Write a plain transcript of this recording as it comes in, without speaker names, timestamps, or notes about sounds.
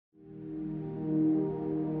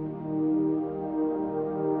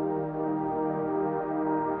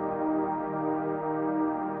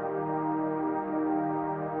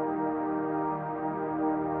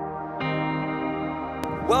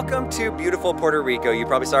Welcome to beautiful Puerto Rico. You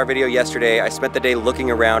probably saw our video yesterday. I spent the day looking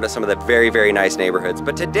around at some of the very, very nice neighborhoods.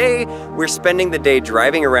 But today, we're spending the day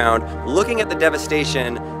driving around, looking at the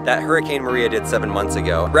devastation that Hurricane Maria did 7 months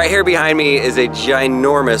ago. Right here behind me is a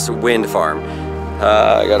ginormous wind farm.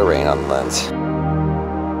 I got a rain on the lens.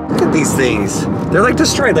 Look at these things. They're like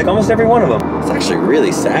destroyed, like almost every one of them. It's actually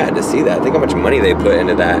really sad to see that. Think how much money they put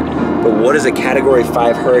into that. But what does a Category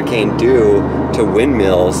 5 hurricane do to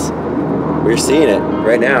windmills? We're seeing it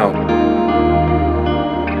right now.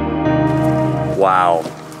 Wow.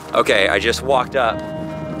 Okay, I just walked up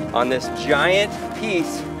on this giant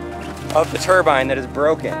piece of the turbine that is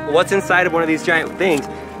broken. What's inside of one of these giant things?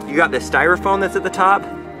 You got this styrofoam that's at the top.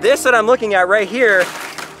 This that I'm looking at right here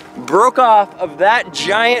broke off of that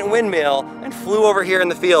giant windmill and flew over here in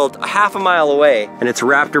the field a half a mile away. And it's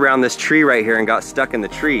wrapped around this tree right here and got stuck in the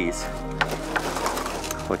trees.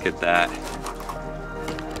 Look at that.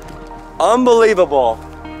 Unbelievable.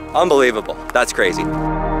 Unbelievable. That's crazy.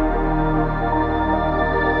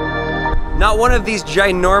 Not one of these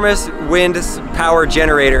ginormous wind power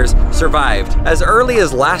generators survived. As early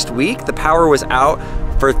as last week, the power was out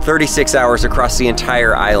for 36 hours across the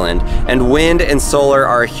entire island. And wind and solar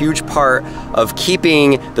are a huge part of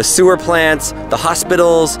keeping the sewer plants, the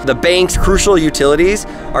hospitals, the banks, crucial utilities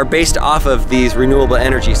are based off of these renewable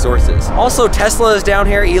energy sources. Also, Tesla is down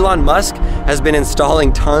here. Elon Musk has been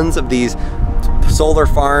installing tons of these solar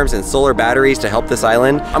farms and solar batteries to help this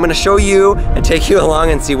island. I'm gonna show you and take you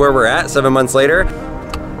along and see where we're at 7 months later.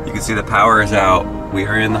 You can see the power is out. We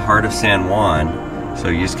are in the heart of San Juan. So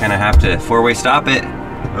you just kind of have to four-way stop it.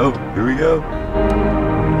 Oh, here we go.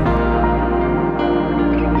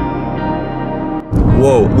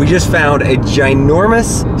 Whoa, we just found a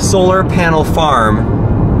ginormous solar panel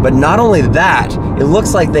farm, but not only that, it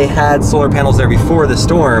looks like they had solar panels there before the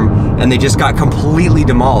storm and they just got completely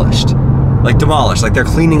demolished. Like demolished, like they're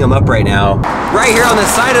cleaning them up right now. Right here on the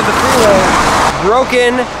side of the freeway,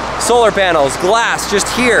 broken solar panels, glass just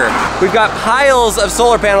here. We've got piles of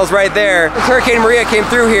solar panels right there. As Hurricane Maria came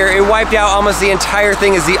through here, it wiped out almost the entire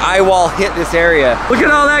thing as the eye wall hit this area. Look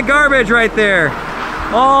at all that garbage right there.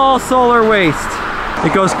 All solar waste.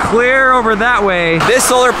 It goes clear over that way. This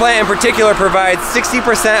solar plant in particular provides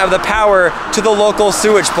 60% of the power to the local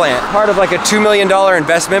sewage plant. Part of like a $2 million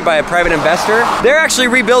investment by a private investor. They're actually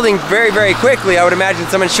rebuilding very, very quickly. I would imagine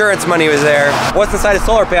some insurance money was there. What's inside a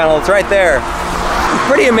solar panel? It's right there. It's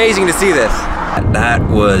pretty amazing to see this. That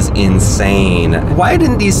was insane. Why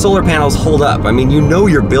didn't these solar panels hold up? I mean, you know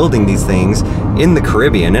you're building these things in the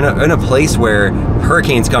Caribbean, in a place where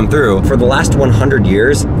hurricanes come through. For the last 100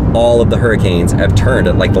 years, all of the hurricanes have turned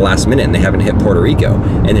at like the last minute and they haven't hit Puerto Rico.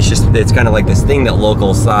 And it's kind of like this thing that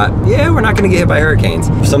locals thought, yeah, we're not gonna get hit by hurricanes.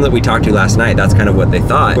 Some that we talked to last night, that's kind of what they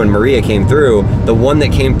thought. When Maria came through, the one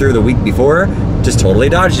that came through the week before just totally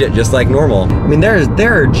dodged it, just like normal. I mean,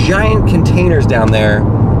 there are giant containers down there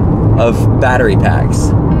of battery packs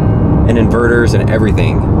and inverters and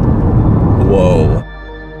everything. Whoa.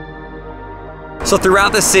 So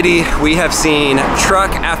throughout the city, we have seen truck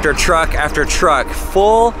after truck after truck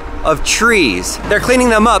full of trees. They're cleaning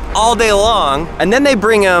them up all day long, and then they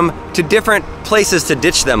bring them to different places to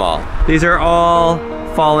ditch them all. These are all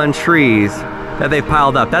fallen trees that they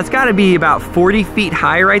piled up. That's gotta be about 40 feet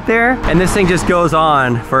high right there, and this thing just goes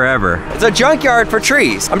on forever. It's a junkyard for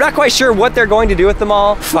trees. I'm not quite sure what they're going to do with them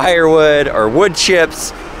all, firewood or wood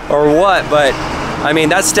chips or what, but I mean,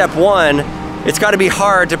 that's step one. It's gotta be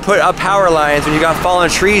hard to put up power lines when you got fallen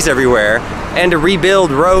trees everywhere and to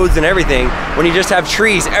rebuild roads and everything when you just have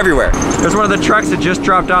trees everywhere. There's one of the trucks that just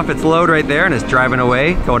dropped off its load right there and is driving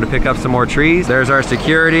away, going to pick up some more trees. There's our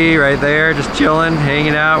security right there, just chilling,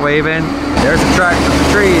 hanging out, waving. There's the truck with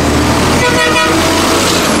the trees.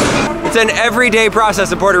 It's an everyday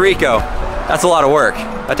process in Puerto Rico. That's a lot of work.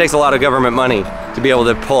 That takes a lot of government money to be able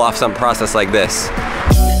to pull off some process like this.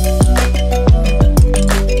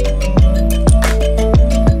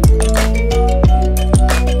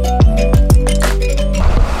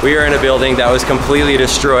 We are in a building that was completely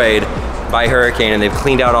destroyed by hurricane and they've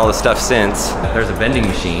cleaned out all the stuff since. There's a vending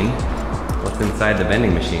machine. What's inside the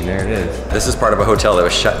vending machine? There it is. This is part of a hotel that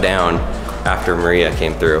was shut down after Maria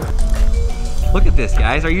came through. Look at this,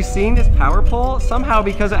 guys. Are you seeing this power pole? Somehow,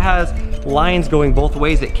 because it has lines going both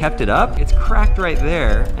ways, it kept it up. It's cracked right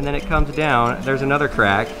there, and then it comes down. There's another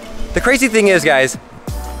crack. The crazy thing is, guys,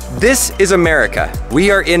 this is America.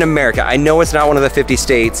 We are in America. I know it's not one of the 50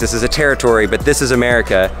 states. This is a territory, but this is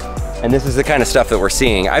America. And this is the kind of stuff that we're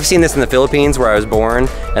seeing. I've seen this in the Philippines where I was born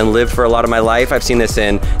and lived for a lot of my life. I've seen this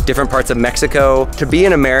in different parts of Mexico. To be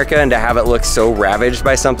in America and to have it look so ravaged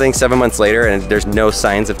by something 7 months later and there's no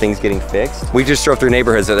signs of things getting fixed. We just drove through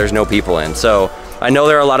neighborhoods that there's no people in. So I know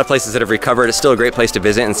there are a lot of places that have recovered. It's still a great place to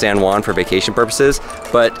visit in San Juan for vacation purposes,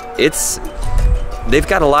 but they've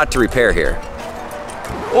got a lot to repair here.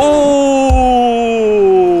 Oh!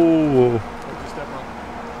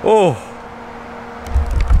 Oh!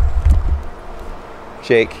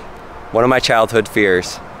 Jake, one of my childhood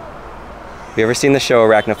fears. Have you ever seen the show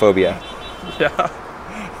Arachnophobia? Yeah.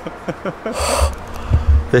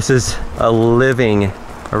 This is a living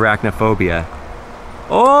arachnophobia.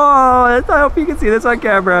 Oh, I hope you can see this on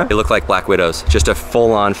camera. They look like black widows, just a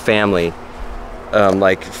full-on family.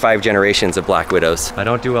 Like 5 generations of black widows. I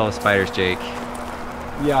don't do well with spiders, Jake.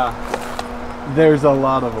 Yeah, there's a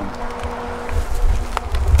lot of them.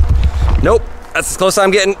 Nope, that's as close as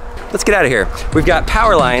I'm getting. Let's get out of here. We've got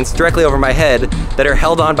power lines directly over my head that are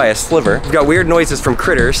held on by a sliver. We've got weird noises from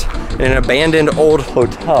critters in an abandoned old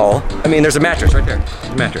hotel. I mean, there's a mattress right there. There's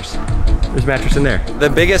a mattress. There's a mattress in there. The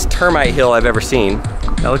biggest termite hill I've ever seen.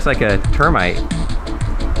 That looks like a termite.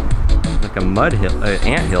 Like a mud hill, an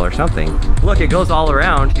ant hill or something. Look, it goes all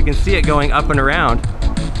around. You can see it going up and around.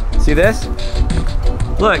 See this?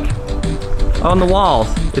 Look, on the walls.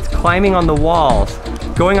 It's climbing on the walls.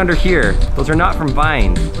 Going under here, those are not from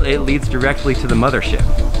vines. It leads directly to the mothership.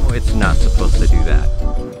 Oh, it's not supposed to do that.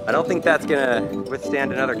 I don't think that's gonna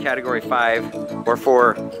withstand another category 5 or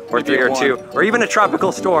 4 or 3 or 2 or even a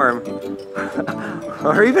tropical storm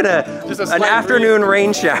or even an afternoon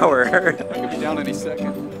rain shower. That could be down any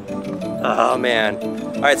second. Oh man.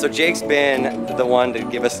 All right, so Jake's been the one to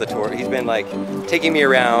give us the tour. He's been like taking me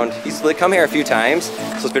around. He's come here a few times,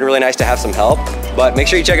 so it's been really nice to have some help. But make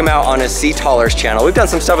sure you check him out on his Sea Tallers channel. We've done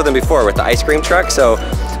some stuff with him before with the ice cream truck, so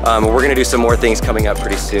we're gonna do some more things coming up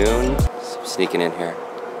pretty soon. So I'm sneaking in here.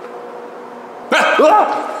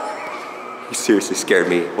 You seriously scared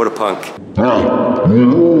me. What a punk.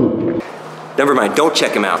 Never mind, don't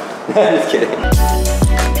check him out. Just kidding.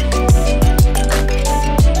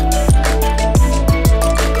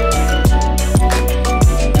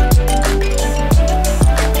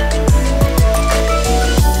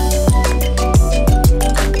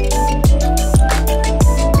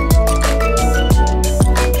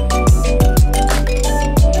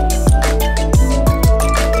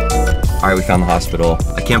 All right, we found the hospital.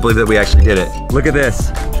 I can't believe that we actually did it. Look at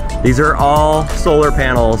this. These are all solar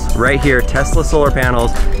panels right here, Tesla solar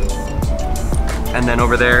panels. And then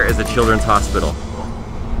over there is a children's hospital.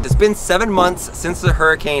 It's been 7 months since the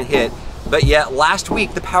hurricane hit, but yet last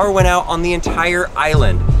week the power went out on the entire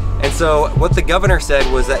island. And so what the governor said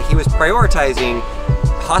was that he was prioritizing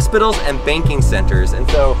hospitals and banking centers. And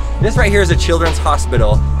so this right here is a children's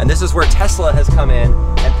hospital, and this is where Tesla has come in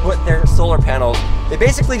and put their solar panels. They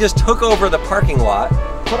basically just took over the parking lot,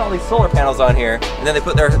 put all these solar panels on here, and then they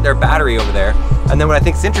put their battery over there. And then what I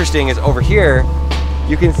think is interesting is over here,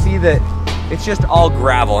 you can see that it's just all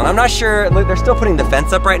gravel. And I'm not sure, look, they're still putting the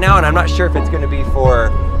fence up right now, and I'm not sure if it's gonna be for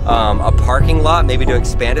a parking lot, maybe to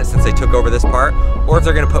expand it since they took over this part, or if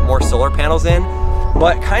they're gonna put more solar panels in.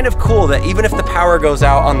 But kind of cool that even if the power goes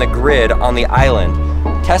out on the grid on the island,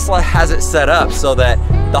 Tesla has it set up so that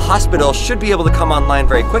the hospital should be able to come online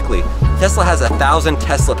very quickly. Tesla has 1,000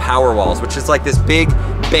 Tesla power walls, which is like this big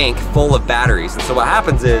bank full of batteries. And so what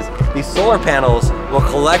happens is these solar panels will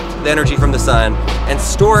collect the energy from the sun and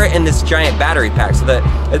store it in this giant battery pack so that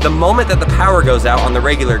at the moment that the power goes out on the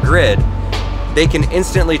regular grid, they can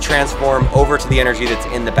instantly transform over to the energy that's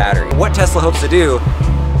in the battery. What Tesla hopes to do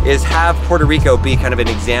is have Puerto Rico be kind of an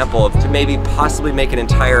example of to maybe possibly make an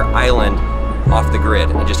entire island off the grid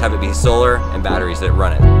and just have it be solar and batteries that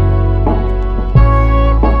run it.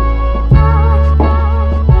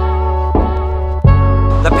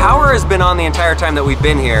 The power has been on the entire time that we've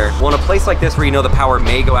been here. Well, in a place like this where you know the power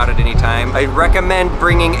may go out at any time, I recommend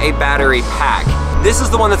bringing a battery pack. This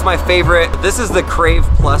is the one that's my favorite. This is the Crave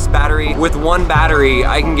Plus battery. With one battery,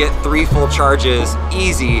 I can get 3 full charges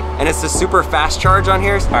easy, and it's a super fast charge on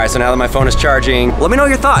here. All right, so now that my phone is charging, let me know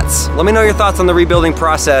your thoughts. Let me know your thoughts on the rebuilding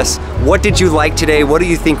process. What did you like today? What do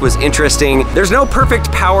you think was interesting? There's no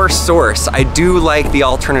perfect power source. I do like the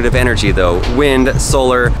alternative energy though, wind,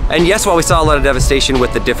 solar. And yes, while we saw a lot of devastation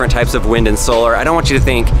with the different types of wind and solar, I don't want you to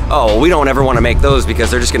think, oh, we don't ever want to make those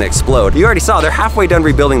because they're just gonna explode. You already saw, they're halfway done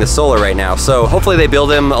rebuilding the solar right now. So hopefully they build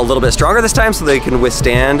them a little bit stronger this time so they can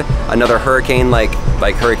withstand another hurricane like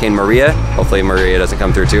Hurricane Maria. Hopefully Maria doesn't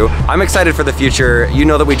come through too. I'm excited for the future. You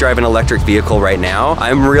know that we drive an electric vehicle right now.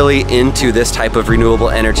 I'm really into this type of renewable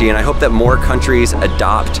energy, and I hope that more countries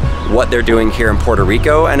adopt what they're doing here in Puerto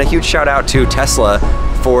Rico. And a huge shout out to Tesla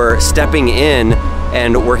for stepping in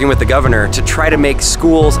and working with the governor to try to make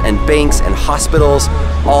schools and banks and hospitals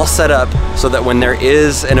all set up so that when there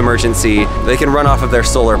is an emergency, they can run off of their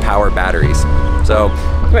solar power batteries. So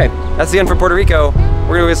anyway, that's the end for Puerto Rico.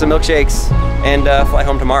 We're gonna go get some milkshakes and fly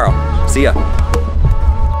home tomorrow. See ya.